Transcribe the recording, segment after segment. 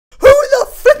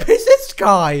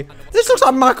guy? This looks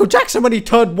like Michael Jackson when he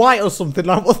turned white or something.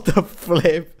 Like, what the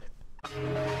flip?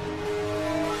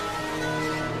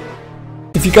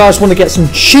 If you guys want to get some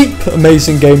cheap,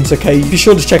 amazing games, okay, be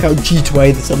sure to check out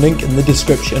G2A. There's a link in the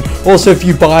description. Also, if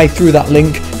you buy through that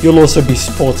link, you'll also be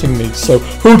supporting me. So,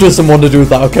 who doesn't want to do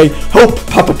that, okay? Help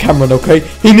HowToCameron, okay?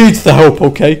 He needs the help,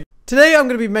 okay? Today, I'm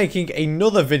going to be making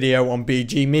another video on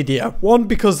BGMedia. One,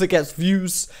 because it gets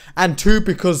views, and two,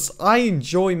 because I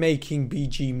enjoy making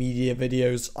BGMedia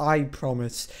videos, I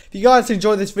promise. If you guys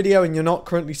enjoy this video and you're not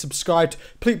currently subscribed,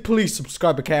 please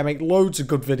subscribe, okay? I make loads of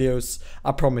good videos,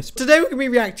 I promise. Today, we're going to be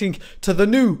reacting to the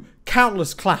new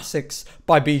Countless Classics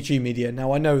by BGMedia.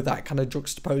 Now, I know that kind of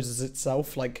juxtaposes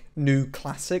itself, like new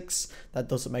classics. That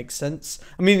doesn't make sense.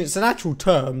 I mean, it's an actual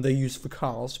term they use for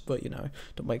cars, but, you know,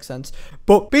 don't make sense.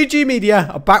 But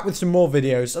BGMedia are back with some more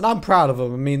videos, and I'm proud of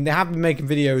them. I mean, they have been making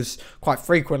videos quite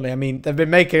frequently. I mean, they've been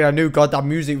making a new goddamn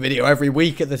music video every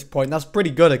week at this point. That's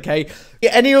pretty good, okay? Yeah,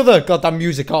 any other goddamn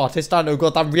music artist, I don't know,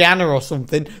 goddamn Rihanna or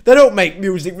something, they don't make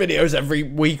music videos every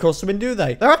week or something, do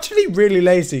they? They're actually really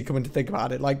lazy, coming to think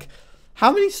about it. Like, how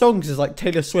many songs has like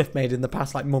Taylor Swift made in the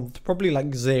past like month? Probably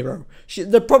like 0.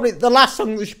 The last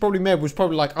song that she probably made was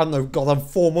probably like, I don't know, goddamn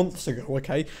 4 months ago,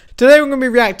 okay? Today we're going to be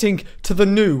reacting to the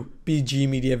new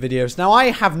BGMedia videos. Now I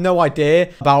have no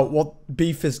idea about what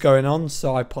beef is going on,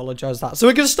 so I apologise that. So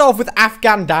we're going to start off with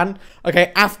Afghan Dan.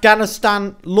 Okay,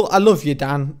 Afghanistan. I love you,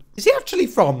 Dan. Is he actually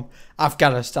from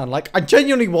Afghanistan? Like, I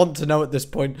genuinely want to know at this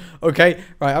point. Okay,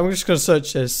 right, I'm just going to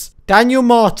search this. Daniel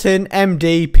Martin,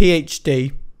 MD,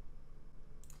 PhD.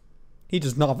 He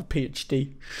does not have a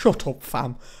PhD. Shut up,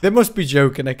 fam. They must be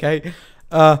joking, okay?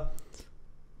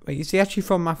 Wait, is he actually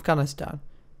from Afghanistan?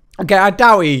 Okay, I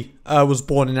doubt he was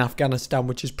born in Afghanistan,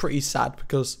 which is pretty sad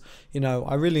because, you know,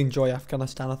 I really enjoy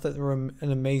Afghanistan. I think they're an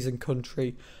amazing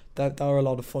country. They're a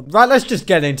lot of fun. Right, let's just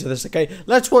get into this, okay?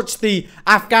 Let's watch the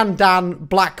Afghan Dan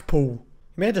Blackpool.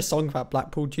 He made a song about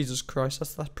Blackpool. Jesus Christ,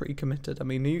 that's pretty committed. I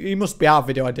mean, he must be out of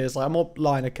video ideas. Like, I'm up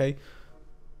line, okay?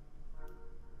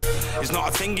 It's not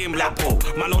a thing in Blackpool.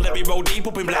 Man, know that we roll deep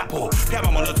up in Blackpool. Yeah,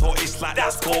 I'm on the tour, it's like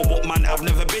that's cool. But man, I've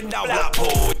never been down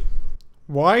Blackpool.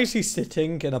 Why is he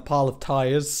sitting in a pile of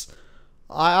tyres?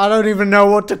 I don't even know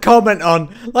what to comment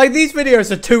on. Like, these videos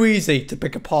are too easy to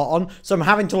pick apart on, so I'm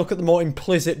having to look at the more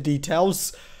implicit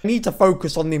details. I need to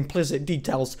focus on the implicit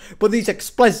details, but these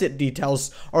explicit details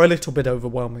are a little bit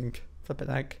overwhelming. Flippin'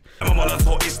 heck. I'm on the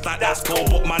tour, it's like that's cool.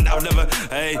 But man, I've never.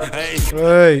 Hey.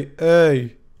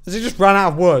 Has he just ran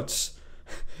out of words?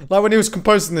 Like when he was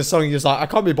composing this song, he was like, I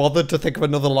can't be bothered to think of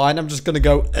another line. I'm just going to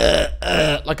go,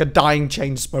 like a dying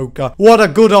chain smoker. What a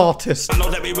good artist. I know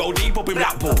that we roll deep up in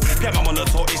Blackpool. Yeah, I'm on the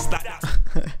tour, it's like that.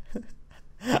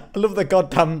 I love the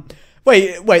goddamn...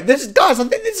 Wait, guys, I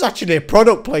think this is actually a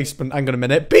product placement. Hang on a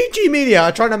minute. BGMedia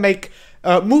are trying to make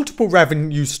multiple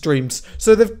revenue streams.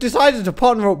 So they've decided to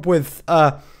partner up with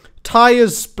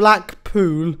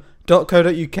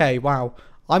tyresblackpool.co.uk. Wow.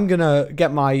 I'm gonna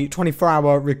get my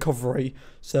 24-hour recovery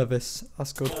service.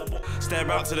 That's good.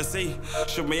 Stare out to the sea.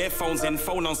 Shove my earphones in,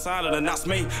 phone on silent, and that's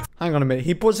me. Hang on a minute.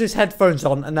 He puts his headphones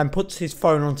on and then puts his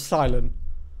phone on silent.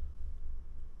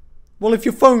 Well, if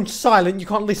your phone's silent, you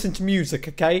can't listen to music,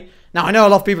 okay? Now, I know a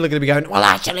lot of people are gonna be going, well,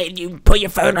 actually, you put your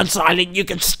phone on silent, you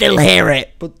can still hear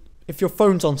it. But if your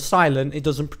phone's on silent, it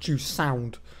doesn't produce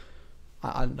sound.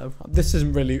 I don't know. This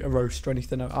isn't really a roast or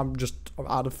anything. I'm just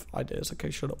out of ideas. Okay,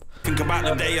 shut up. Think about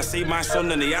the day I see my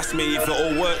son and he asked me if it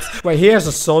all works. Wait, he has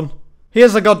a son. He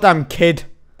has a goddamn kid.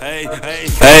 Hey.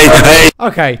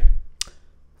 Okay.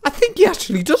 I think he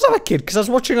actually does have a kid because I was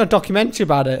watching a documentary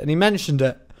about it and he mentioned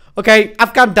it. Okay,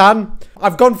 Afghan Dan,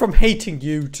 I've gone from hating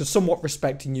you to somewhat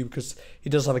respecting you because he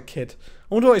does have a kid.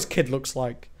 I wonder what his kid looks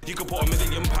like. You could put £1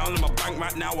 million in my bank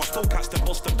right now. I still catch the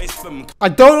bus to Aspin. I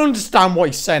don't understand what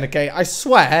he's saying, okay? I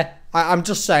swear, I'm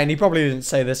just saying, he probably didn't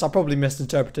say this. I probably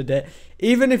misinterpreted it.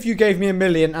 Even if you gave me $1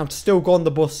 million, I'd still go on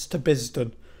the bus to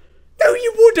Bisden. No,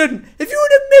 you wouldn't. If you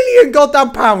had £1 million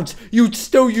goddamn pounds, you'd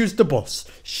still use the bus.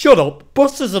 Shut up.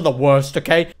 Buses are the worst,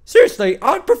 okay? Seriously,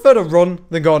 I'd prefer to run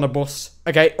than go on a bus,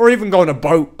 okay? Or even go on a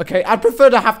boat, okay? I'd prefer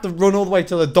to have to run all the way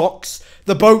to the docks,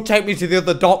 the boat take me to the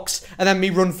other docks, and then me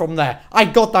run from there. I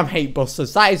goddamn hate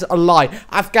buses. That is a lie.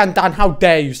 Afghan Dan, how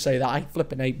dare you say that? I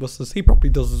flipping hate buses. He probably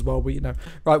does as well, but you know.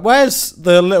 Right, where's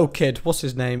the little kid? What's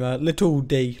his name? Little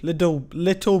D. Little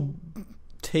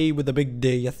T with a big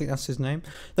D. I think that's his name.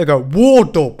 There we go. War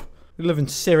Dub. We live in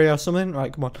Syria or something.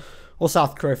 Right, come on. Or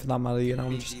South Korea for that matter, you know,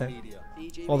 I'm just saying.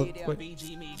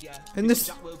 In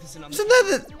this...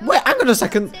 Wait, hang on a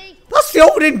second. That's the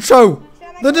old intro.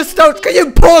 The nostalgia. Can you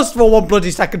pause for one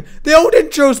bloody second? The old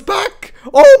intro's back.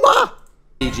 Oh, my.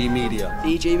 BGMedia.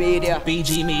 BGMedia.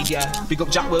 BGMedia. Big up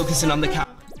Jack Wilkinson on the cam.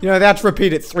 You know, they had to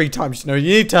repeat it 3 times, you know.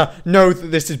 You need to know that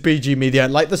this is BGmedia.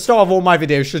 Like, the start of all my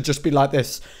videos should just be like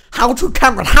this.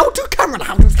 HowToCameron, HowToCameron,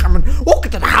 HowToCameron.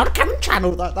 Welcome to the HowToCameron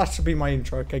channel. That should be my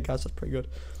intro. Okay, guys, that's pretty good.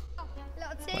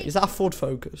 Wait, is that a Ford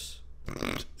Focus?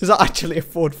 Is that actually a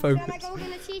Ford Focus?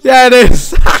 Yeah, it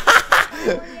is.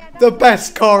 The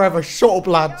best car ever. Shut up,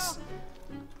 lads.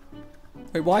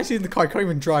 Wait, why is he in the car? I can't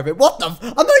even drive it. What the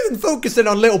I'm not even focusing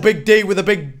on little big D with a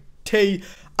big T.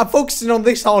 I'm focusing on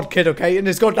this hard kid, okay? And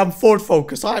his goddamn Ford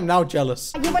Focus. I am now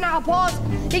jealous. You run out of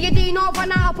applause. You do not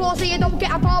run out of applause, so you don't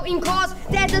get about in cars.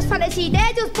 They're just fantasy,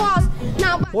 they're just bars.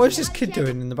 Now, what is this kid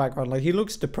doing in the background? Like, he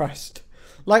looks depressed.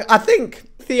 Like, I think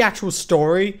the actual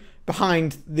story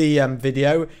behind the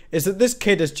video is that this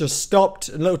kid has just stopped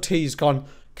and little T's gone,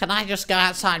 can I just go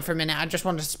outside for a minute? I just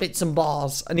want to spit some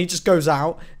bars. And he just goes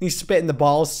out and he's spitting the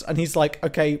bars and he's like,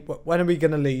 okay, when are we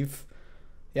going to leave?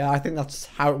 Yeah, I think that's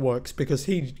how it works because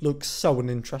he looks so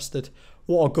uninterested.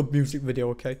 What a good music video,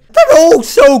 okay? They're all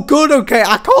so good, okay?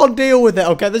 I can't deal with it,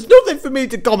 okay? There's nothing for me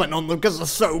to comment on them because they're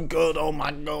so good. Oh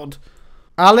my god.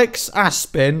 Alex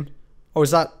Aspin, or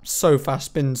is that Soph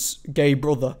Aspin's gay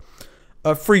brother?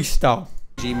 Freestyle.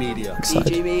 BGMedia.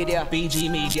 BGMedia.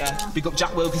 BGMedia. Big up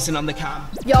Jack Wilkinson on the cam.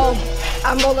 yo,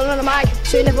 I'm rolling on the mic,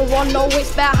 so you never want no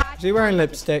it's better. Is he wearing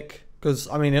lipstick? Because,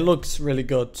 I mean, it looks really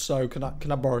good. So, can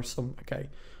I borrow some? Okay.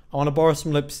 I want to borrow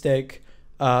some lipstick.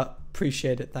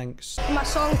 Appreciate it, thanks. My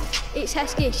song, it's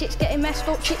hesky, shit's getting messed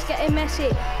up, shit's getting messy.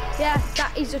 Yeah,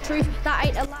 that is the truth, that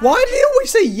ain't a lie. Why do they always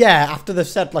say yeah after they've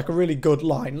said like a really good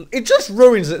line? It just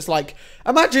ruins it. It's like,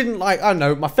 imagine like, I don't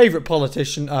know, my favourite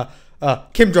politician,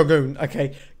 Kim Jong-un,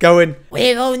 okay, going,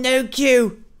 we're on no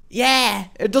queue. Yeah.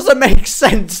 It doesn't make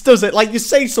sense, does it? Like, you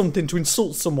say something to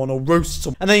insult someone or roast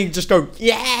someone, and then you just go,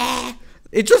 yeah.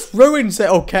 It just ruins it,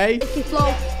 okay? If you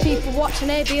flow, people watching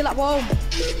it be like, whoa.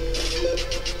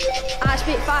 I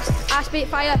speak fast, I speak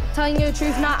fire, telling you the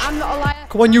truth, nah, I'm not a liar.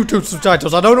 Come on, YouTube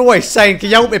subtitles. I don't know what he's saying. Can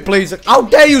you help me, please? How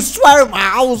dare you swear at my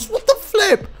house? What the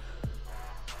flip?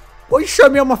 What are you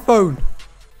showing me on my phone?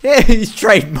 Yeah, he's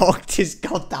trademarked his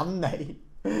goddamn name.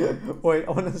 Wait,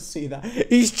 I want to see that.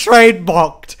 He's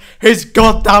trademarked his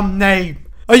goddamn name.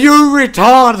 Are you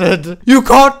retarded? You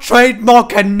can't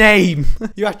trademark a name.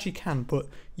 You actually can, but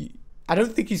I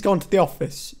don't think he's gone to the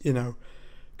office, you know,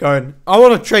 going, I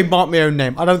want to trademark my own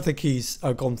name. I don't think he's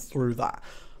gone through that.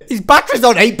 His battery's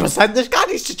on 8%. This guy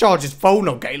needs to charge his phone,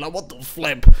 okay? Like, what the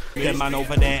flip? Yeah, man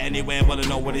over there anywhere, wanna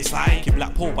know what it's like. In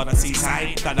Blackpool by the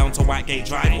seaside, got down to Whitegate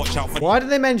Drive, watch out for. Why do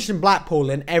they mention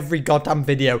Blackpool in every goddamn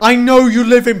video? I know you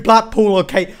live in Blackpool,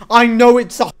 okay? I know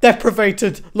it's a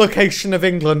deprivated location of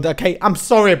England, okay? I'm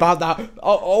sorry about that.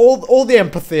 All the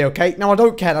empathy, okay? Now, I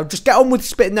don't care. Now, just get on with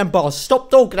spitting them bars.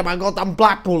 Stop talking about goddamn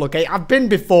Blackpool, okay? I've been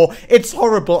before. It's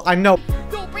horrible, I know.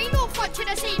 Your brain don't function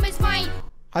the same as mine.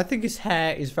 I think his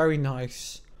hair is very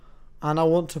nice. And I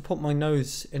want to put my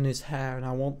nose in his hair and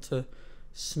I want to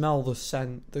smell the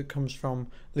scent that comes from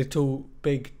little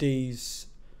Big D's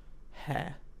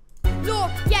hair.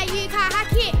 Look, yeah, you can't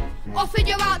hack it. Offered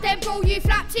you out there, bro, you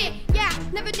flapped it. Yeah,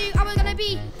 never knew I was gonna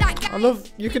be that guy. I love,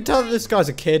 you can tell that this guy's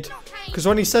a kid. Because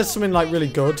when he says something like really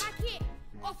good,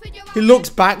 he looks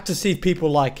back to see if people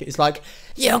like it. It's like,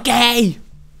 you're gay.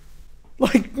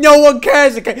 Like, no one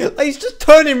cares, okay? Like, he's just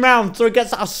turning around so he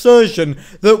gets that assertion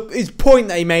that his point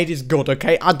that he made is good,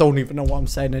 okay? I don't even know what I'm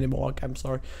saying anymore, okay? I'm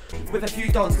sorry. With a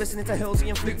few dons, listening to Hillsy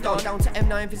and Fluke Dog, down to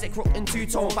M9, visit Crook and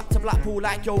two-tone, back to Blackpool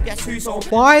like, yo, guess who's on?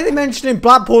 Why are they mentioning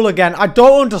Blackpool again? I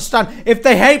don't understand. If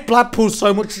they hate Blackpool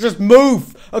so much, just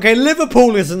move. Okay,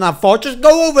 Liverpool isn't that far. Just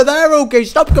go over there, okay?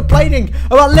 Stop complaining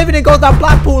about living in goddamn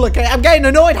Blackpool, okay? I'm getting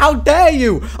annoyed. How dare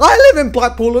you? I live in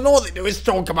Blackpool and all they do is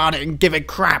talk about it and give it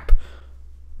crap.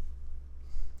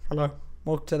 Hello,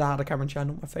 welcome to the HowToCameron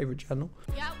channel, my favourite channel.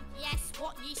 Yo, yes,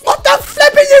 What the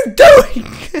flip are you doing?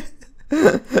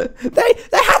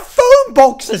 they have phone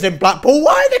boxes in Blackpool.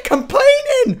 Why are they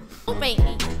complaining? Don't rape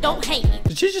me, don't hate me.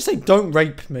 Did she just say don't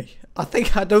rape me? I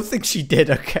don't think she did,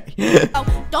 okay.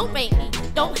 Oh, don't rape me,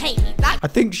 don't hate me. I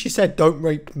think she said don't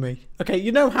rape me. Okay,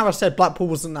 you know how I said Blackpool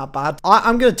wasn't that bad?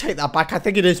 I'm going to take that back. I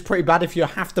think it is pretty bad if you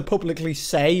have to publicly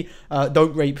say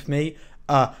don't rape me.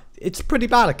 It's pretty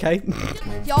bad, okay?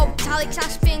 Yo, Alex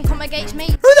Aspin, come against me.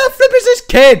 Who the flip is this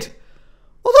kid?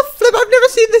 What the flip? I've never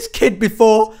seen this kid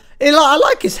before. I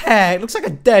like his hair. It looks like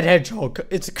a dead hedgehog.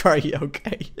 It's great,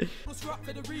 okay?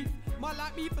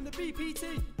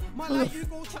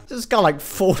 This guy like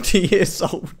 40 years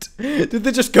old. Did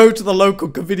they just go to the local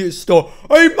convenience store?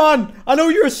 Hey man, I know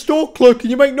you're a store clerk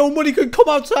and you make no money. You can come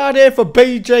outside here for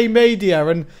BGMedia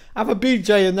and have a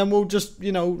BJ and then we'll just,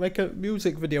 you know, make a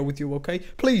music video with you, okay?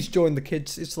 Please join the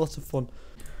kids. It's lots of fun.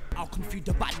 I'll come through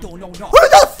the back door, no. Who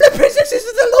the flip is this? This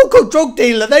is the local drug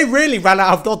dealer. They really ran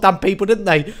out of goddamn people, didn't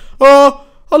they?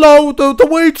 Hello, the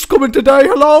weed's coming today,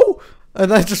 hello?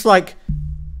 And they're just like,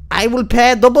 I will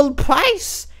pay double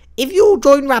price if you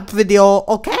join rap video,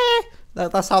 okay?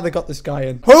 That's how they got this guy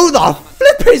in. Who the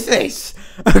flip is this?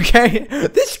 Okay,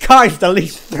 this guy's the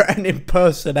least threatening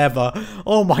person ever.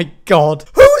 Oh my god.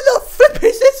 Who the flip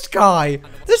is this guy?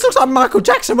 This looks like Michael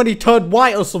Jackson when he turned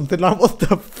white or something. Like, what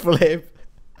the flip?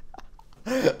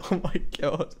 Oh my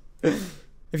god.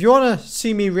 If you want to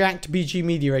see me react to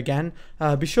BGmedia again,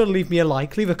 be sure to leave me a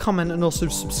like, leave a comment, and also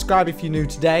subscribe if you're new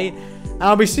today. And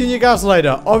I'll be seeing you guys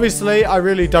later. Obviously, I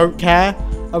really don't care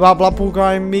about Blackpool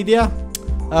Grime Media,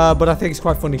 but I think it's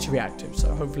quite funny to react to,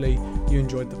 so hopefully you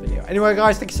enjoyed the video. Anyway,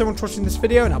 guys, thank you so much for watching this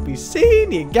video, and I'll be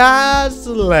seeing you guys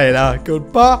later.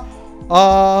 Goodbye.